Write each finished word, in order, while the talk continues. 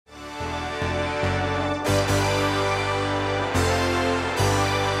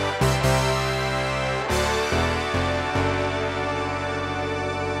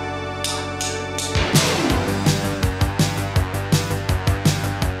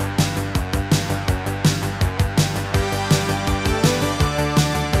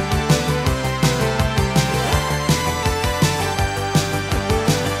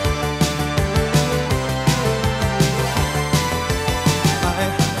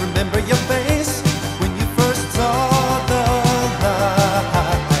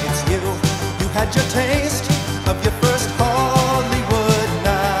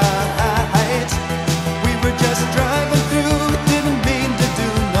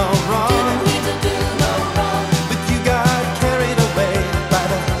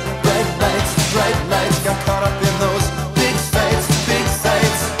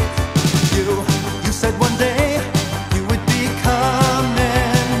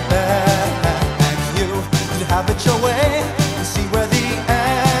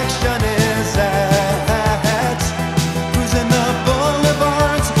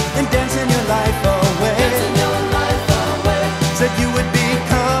would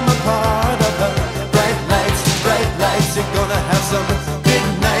become a part of the bright lights, bright lights. You're gonna have some big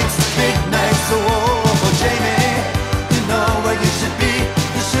nights, big nights. Oh, Jamie, you know where you should be.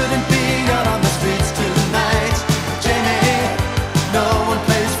 You shouldn't be out on the streets tonight. Jamie, no one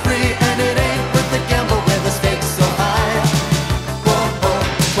plays free, and it ain't worth the gamble where the stakes so high. Whoa, whoa,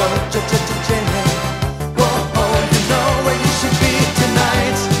 whoa, Jamie. Whoa, oh, you know where you should be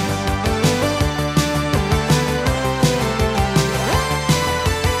tonight.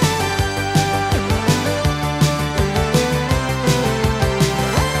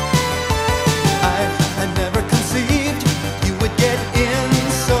 I never conceived you would get in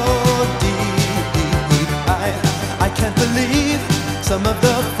so deep. I can't believe some of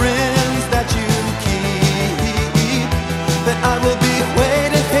the friends that you keep. That I will be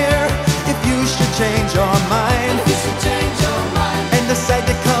waiting here if you should change your mind. And decide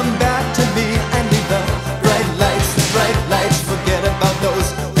to come back to me and leave the bright lights. Forget about those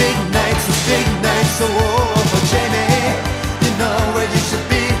big nights, big nights. Oh, Jamie, you know where you should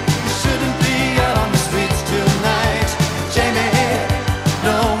be. You shouldn't be out on the streets tonight. Jamie,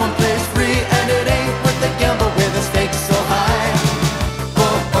 no one plays free, and it ain't worth the gamble with the stakes so high.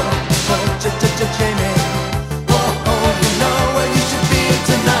 Whoa, oh, Jamie. Whoa, oh, you know where you should be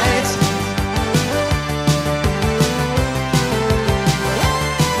tonight.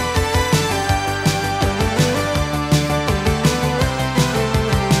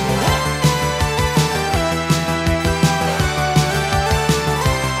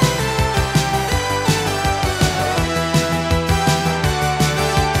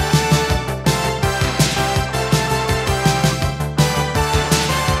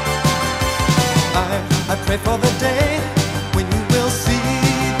 I pray for the day when you will see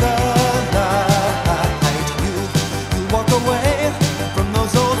the light. You walk away from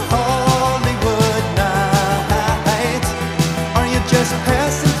those old Hollywood nights. Are you just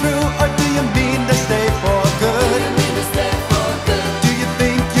passing through, or do you mean to stay for good? Do you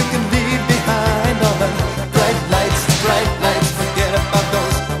think you can leave behind all the bright lights, bright lights? Forget about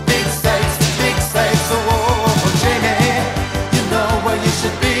those big sights, big sights. Oh, Jamie, you know where you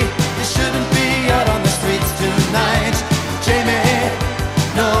should be. You shouldn't be out on the streets tonight. Jamie,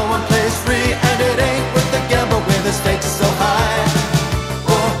 no one plays free, and it ain't worth the gamble where the stakes are so high.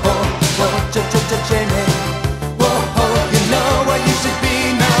 Whoa, oh, whoa, Jamie. Whoa, oh, you know where you should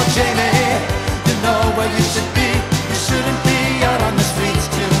be now, Jamie. You know where you should be. You shouldn't be out on the streets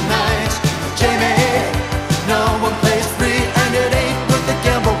tonight. Jamie, no one plays free, and it ain't worth the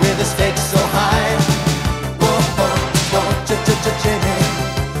gamble where the stakes are so high. Whoa, oh, whoa, Jamie.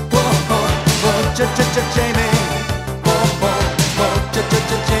 Whoa, oh, whoa, Jamie.